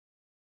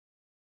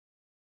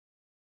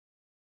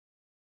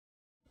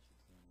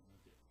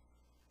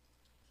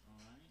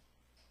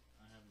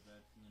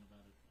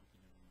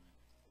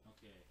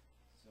Okay,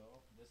 so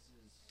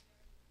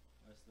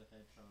that's the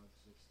Hedgehog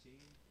 16,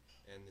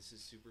 And this is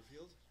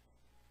Superfield.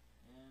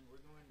 and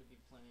we're going to be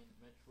playing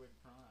Metroid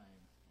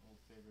Prime, old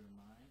favorite of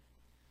mine.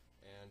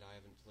 And I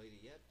haven't played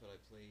it yet, but I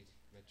played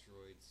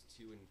Metroids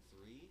 2 and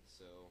 3,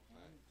 so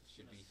And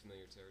should be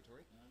familiar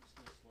territory. And I'm just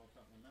going to swap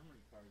out my memory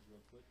cards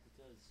real quick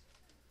because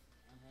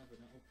I have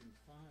an open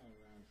file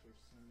around here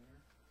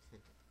somewhere.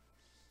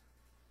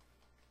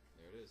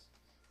 There it is.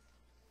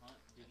 Hot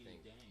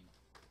diggity dang.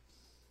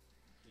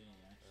 Okay,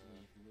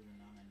 actually, believe it or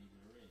not, I need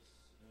to erase.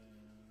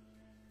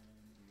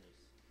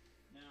 Erase.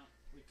 Now,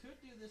 we could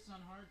do this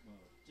on hard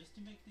mode, just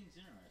to make things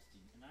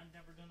interesting. And I've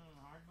never done it on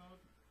hard mode,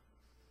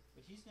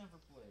 but he's never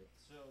played,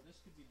 so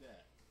this could be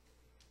bad.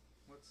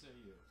 What say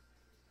you?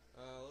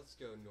 Let's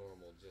go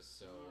normal,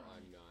 just so Alright.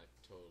 I'm not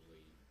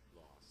totally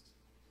lost.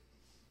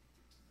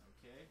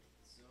 Okay,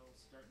 so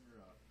starting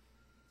her up.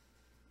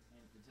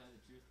 And to tell you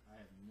the truth,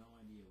 I have no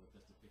idea what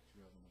that's a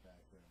picture of in the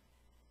background.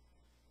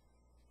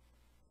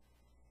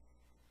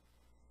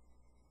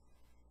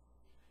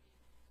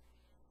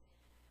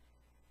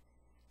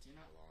 You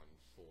know, Tallon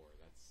IV.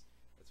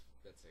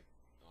 That's an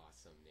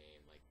awesome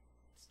name. Like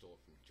stole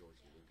it from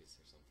George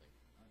Lucas or something.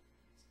 I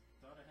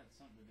thought it had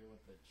something to do with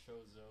the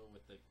Chozo,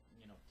 with the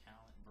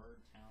bird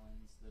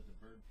talons, the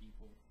bird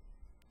people.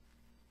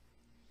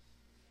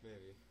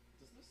 Maybe.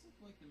 Does this look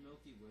like the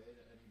Milky Way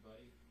to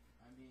anybody?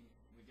 I mean,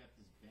 we got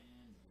this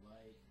band of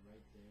light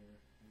right there.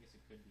 I guess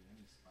it could be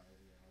any spiral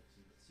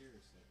galaxy, but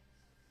seriously.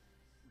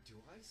 Do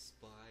I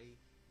spy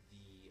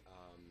the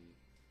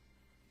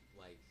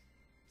like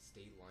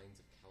state lines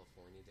of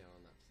California down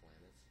on that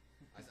planet?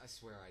 I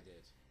swear I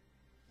did.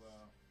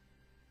 Well,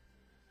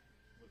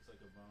 looks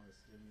like Obama's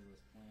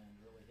stimulus plan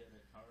really hit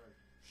it hard.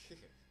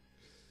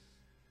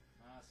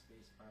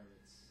 Space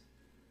pirates.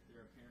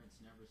 Their appearance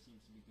never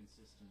seems to be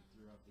consistent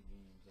throughout the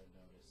games, I've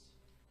noticed.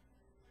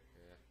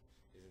 Yeah.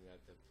 Isn't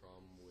that the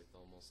problem with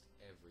almost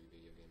every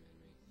video game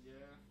anime?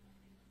 Yeah.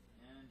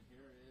 And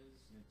here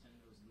is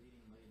Nintendo's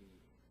leading lady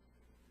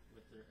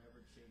with their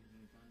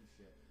ever-changing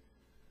gunship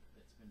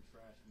that's been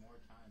trashed more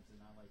times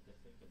than I like to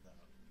think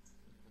about.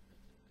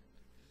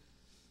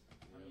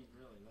 I mean,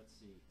 really, let's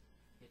see.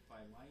 Hit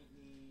by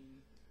lightning,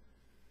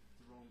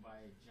 thrown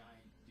by a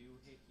giant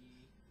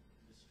doohickey,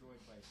 destroyed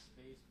by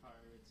space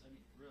pirates. I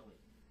mean, really,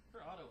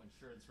 her auto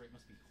insurance rate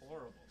must be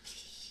horrible.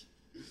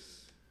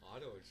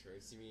 Auto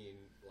insurance? You mean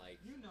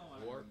like You know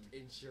what warp I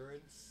mean.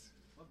 insurance?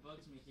 What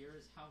bugs me here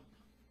is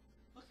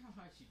look how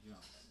high she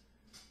jumps.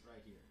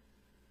 Right here.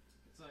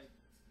 It's like,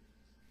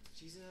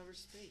 She's in outer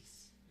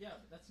space. yeah,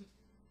 but she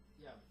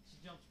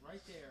jumps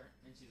right there,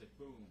 and she's like,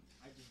 boom,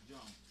 I just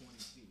jumped 20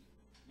 feet.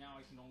 Now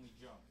I can only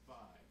jump 5.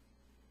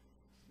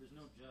 There's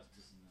no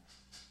justice in that.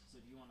 So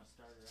do you want to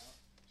start her out?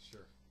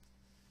 Sure.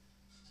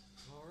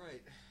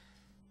 Alright.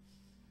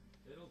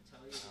 It'll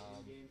tell you the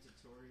in-game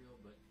tutorial,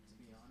 but to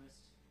be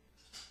honest,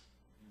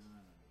 I don't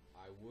know.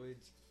 I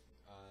would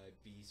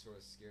be sort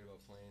of scared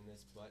about playing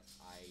this, but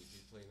I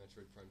did play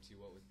Metroid Prime 2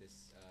 with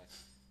this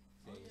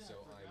thing, Oh, yeah,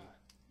 so I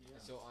forgot.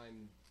 Yeah.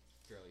 I'm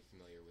fairly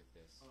familiar with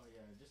this. Oh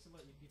yeah, just to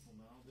let you people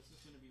know, this is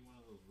going to be one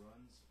of those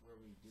runs where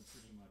we do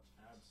pretty much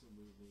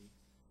absolutely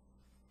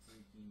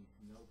freaking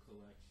no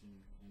collection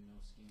and no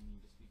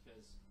scanning, just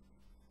because,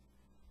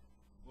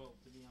 well,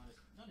 to be honest,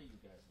 none of you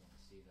guys want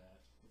to see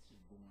that. It's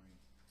just boring.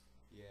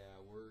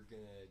 Yeah, we're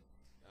gonna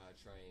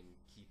try and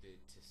keep it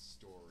to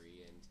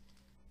story, and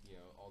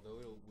although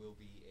it will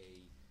be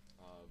a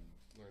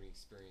learning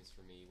experience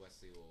for me,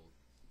 Wesley will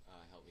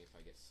help me if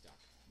I get stuck.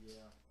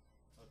 Yeah.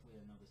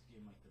 Luckily, I know this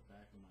game like the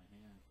back of my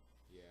hand.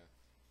 Yeah.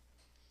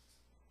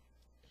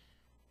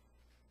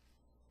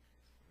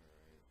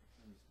 Alright.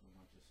 I'm just going to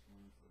watch this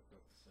one for a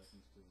couple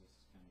seconds because this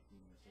is kind of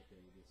humorous. Okay,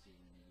 you can see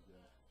when you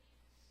go.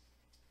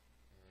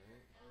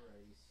 Alright.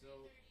 Alrighty,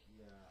 so,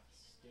 yeah,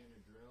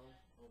 standard drill,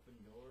 open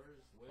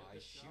doors, with By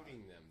the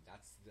shooting shot. them.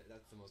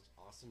 That's the most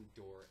awesome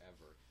door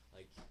ever.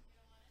 Like,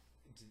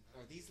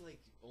 are these like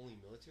only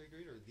military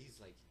grade, or are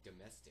these like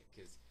domestic?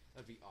 Because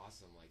that'd be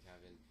awesome. Like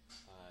having,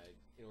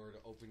 in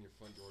order to open your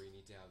front door, you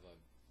need to have a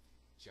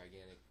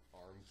gigantic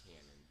arm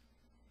cannon.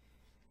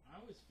 I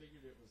always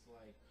figured it was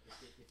like,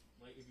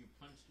 if you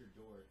punched your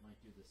door, it might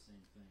do the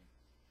same thing.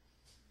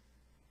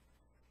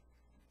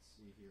 Let's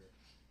see here.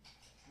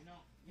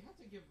 You have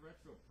to give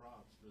Retro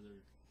props for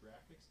their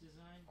graphics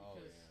design,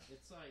 because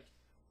it's like,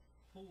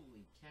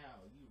 holy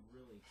cow, you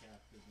really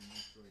captured the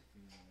Metroid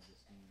feeling of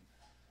this game.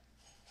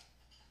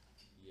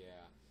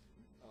 Yeah.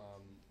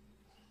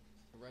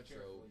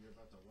 Retro. Careful, you're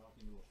about to walk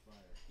into a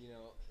fire.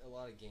 A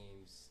lot of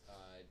games,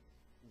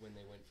 when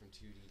they went from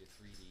 2D to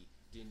 3D,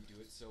 didn't do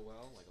it so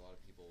well. Like a lot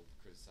of people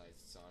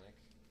criticized Sonic,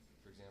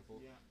 for example.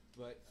 Yeah.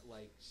 But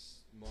like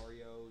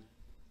Mario,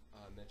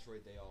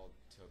 Metroid, they all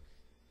took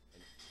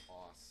an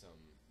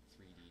awesome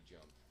 3D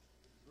jump.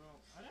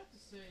 Well, I'd have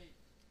to say,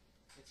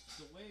 it's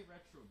the way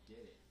Retro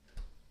did it.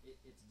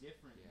 It's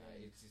different. Yeah,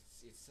 than, it's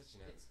such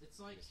an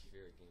it's like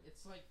atmospheric game.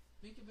 It's like,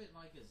 think of it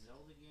like a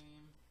Zelda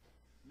game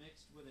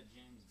mixed with a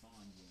James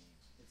Bond game.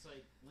 It's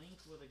like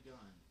Link with a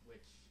gun,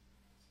 which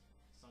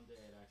someday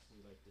I'd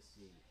actually like to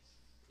see.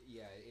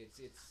 yeah, it's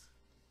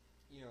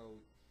you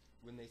know,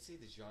 when they say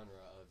the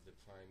genre of the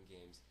Prime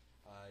games,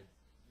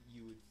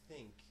 you would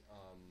think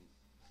uh,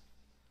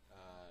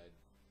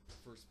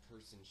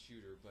 first-person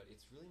shooter, but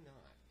it's really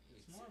not.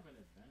 It's more of an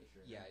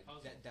adventure. Yeah, and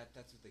puzzle.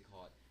 that's what they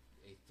call it,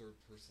 a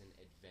third-person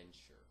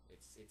adventure.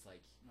 It's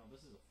like, No,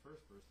 this is a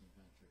first-person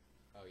adventure.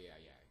 oh yeah,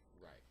 yeah,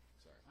 right.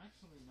 Sorry. I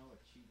actually know a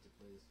cheat to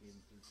play this game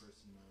in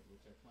third-person mode,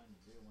 which I plan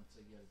to do once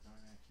I get a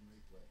darn action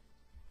replay.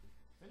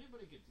 If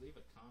anybody could leave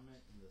a comment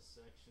in the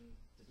section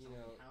to tell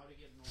me how to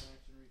get an old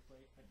action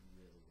replay, I'd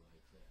really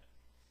like that.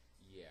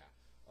 Yeah.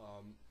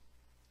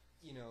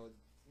 You know,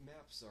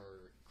 maps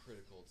are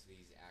critical to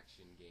these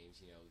action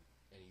games. You know,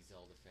 any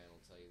Zelda fan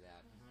will tell you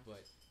that.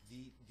 But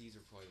these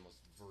are probably the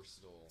most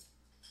versatile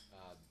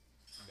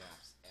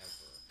maps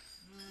ever.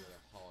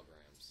 They're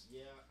holograms.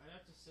 Yeah, I'd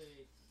have to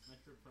say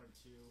Metroid Prime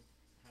 2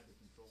 had the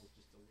controls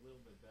just a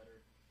little bit better.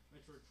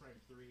 Metroid Prime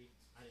 3,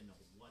 I didn't know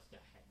what the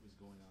heck was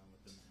going on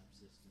with the map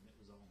system. It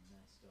was all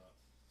messed up.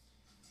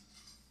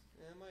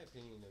 Yeah, in my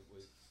opinion, it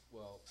was,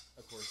 well,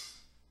 of course,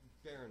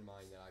 bear in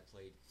mind that I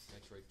played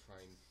Metroid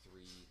Prime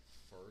 3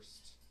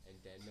 first, and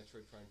then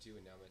Metroid Prime 2,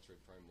 and now Metroid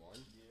Prime 1,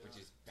 which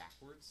is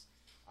backwards.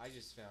 I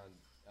just found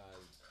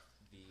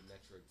the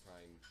Metroid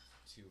Prime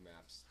 2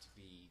 maps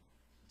to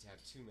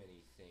have too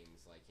many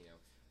things, like, you know,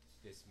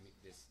 this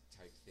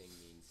type thing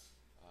means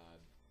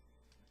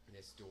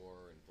this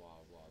door and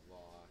blah blah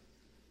blah.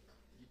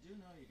 You do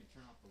know you can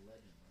turn off the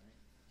legend, right?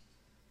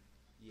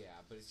 Yeah,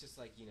 but it's just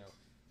like, you know,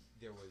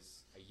 there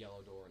was a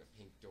yellow door and a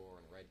pink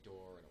door and a red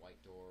door and a white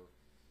door.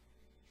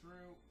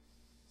 True.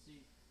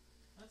 See,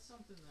 that's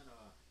something that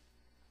a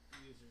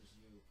user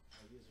you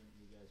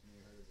guys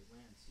may have heard of,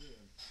 Lance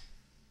soon.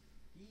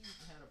 He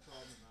had a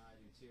problem that I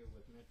do too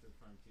with Metroid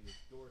Prime 2's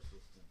door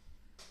system.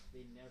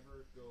 They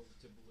never go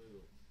to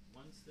blue.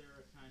 Once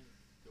they're a kind of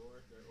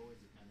door, they're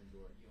always a kind of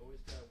door. You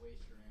always gotta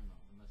waste your ammo,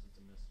 unless it's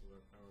a missile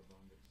or a power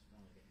bomb, which is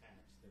more like a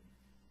hatch than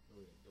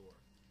really a door.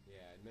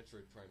 Yeah, in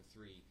Metroid Prime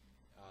 3,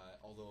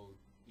 although,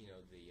 you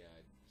know, the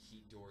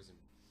heat doors and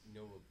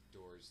Nova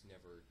doors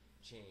never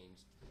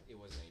changed, it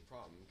wasn't any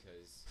problem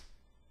because,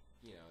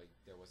 you know,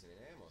 there wasn't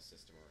an ammo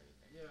system or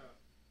anything. Yeah,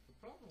 the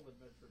problem with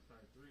Metroid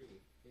Prime 3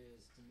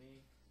 is, to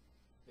me,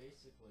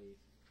 basically,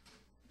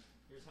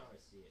 here's how I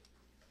see it.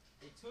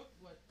 They took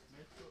what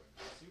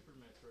Super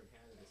Metroid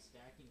had as a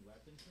stacking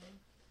weapon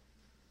thing,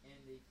 and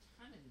they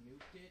kind of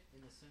nuked it in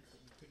the sense that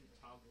you couldn't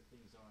toggle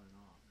things on and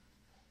off.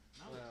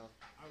 Now,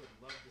 I would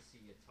love to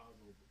see a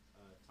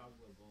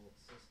toggleable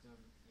system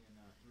in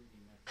 3D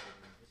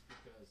Metroid, just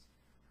because.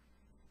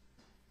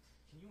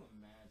 Can you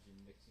imagine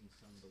mixing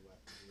some of the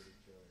weapons with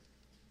each other?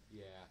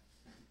 Yeah.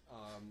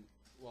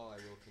 While I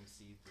will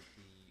concede that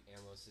the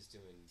ammo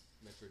system in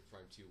Metroid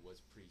Prime 2 was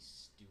pretty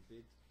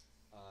stupid,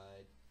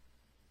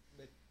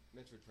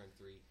 Metroid Prime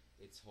 3,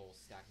 its whole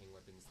stacking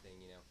weapons thing,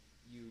 you know,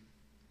 you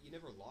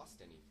never lost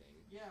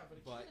anything. Yeah,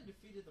 but it kind of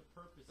defeated the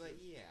purpose. But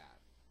yeah.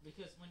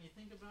 Because when you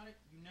think about it,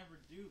 you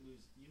never did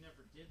lose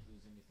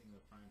anything in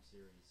the Prime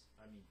series.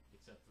 I mean,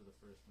 except for the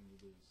first when you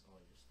lose all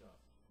your stuff.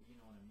 But you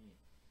know what I mean?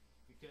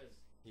 Because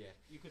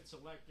you could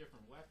select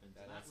different weapons.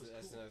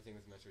 That's another thing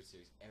with Metroid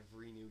series.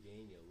 Every new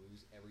game, you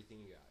lose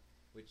everything you got.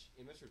 Which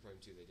in Metroid Prime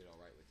 2 they did all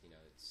right with. You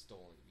know, it's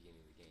stolen at the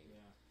beginning of the game.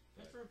 Yeah.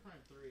 Metroid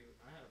Prime 3,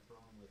 I had a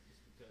problem with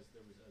just because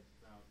there was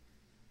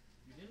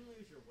you didn't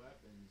lose your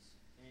weapons,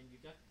 and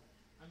you got.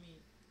 I mean,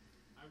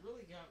 I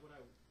really got what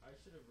I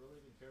should have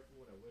really been careful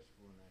what I wished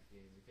for in that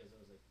game, because I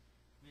was like,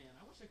 man,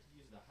 I wish I could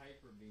use the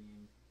hyper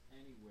beam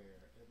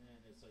anywhere, and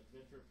then it's like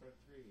Metroid Prime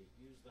 3,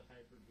 use the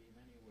hyper beam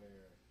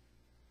anywhere.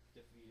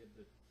 Defeated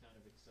the kind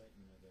of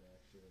excitement of it,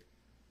 actually.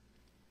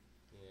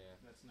 Yeah.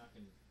 That's not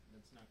gonna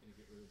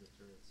get rid of the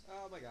turrets.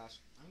 Oh my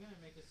gosh. I'm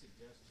gonna make a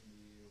suggestion to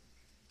you,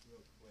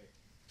 real quick.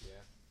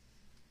 Yeah.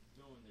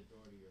 Go in the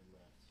door to your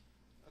left.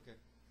 Okay.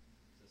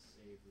 It's a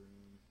save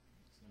room.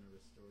 It's gonna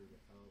restore your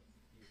health.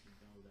 You should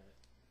know that.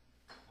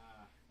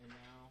 And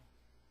now,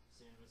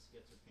 Samus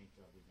gets her paint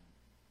job redone.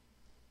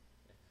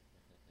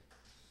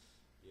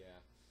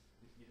 Yeah.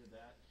 Either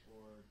that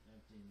or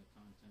emptying the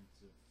contents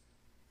of.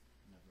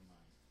 Never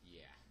mind.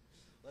 Yeah.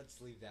 Let's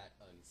leave that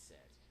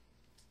unsaid.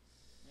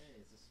 Hey,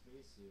 it's a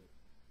spacesuit.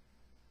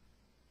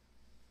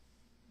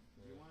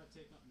 Do you want to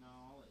take up? No,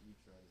 I'll let you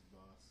try this,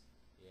 boss.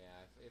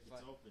 Yeah, if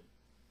it's open.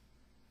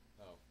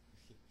 Oh.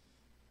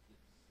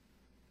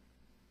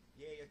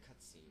 Yeah, a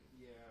cutscene.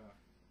 Yeah.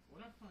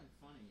 What I find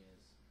funny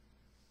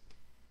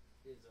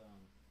is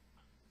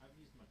I've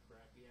used my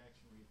crappy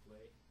action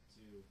replay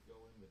to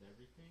go in with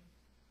everything,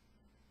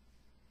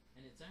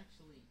 and it's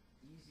actually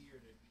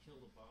easier to kill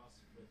the boss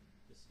with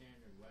the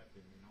standard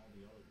weapon than all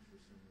the others for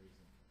some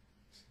reason.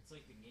 It's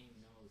like the game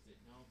knows that,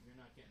 no, you're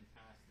not getting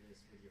past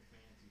this with your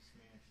fancy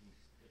smashy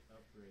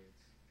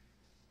upgrades.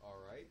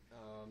 Alright,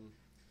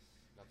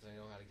 not that I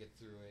know how to get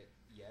through it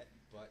yet,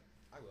 but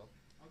I will.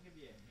 I'll give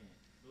you a hint.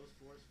 Those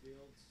force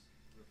fields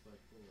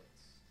reflect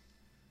bullets.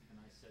 And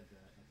I said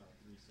that about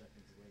 3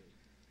 seconds late.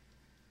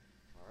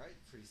 Alright,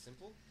 pretty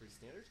simple, pretty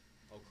standard.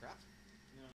 Oh crap.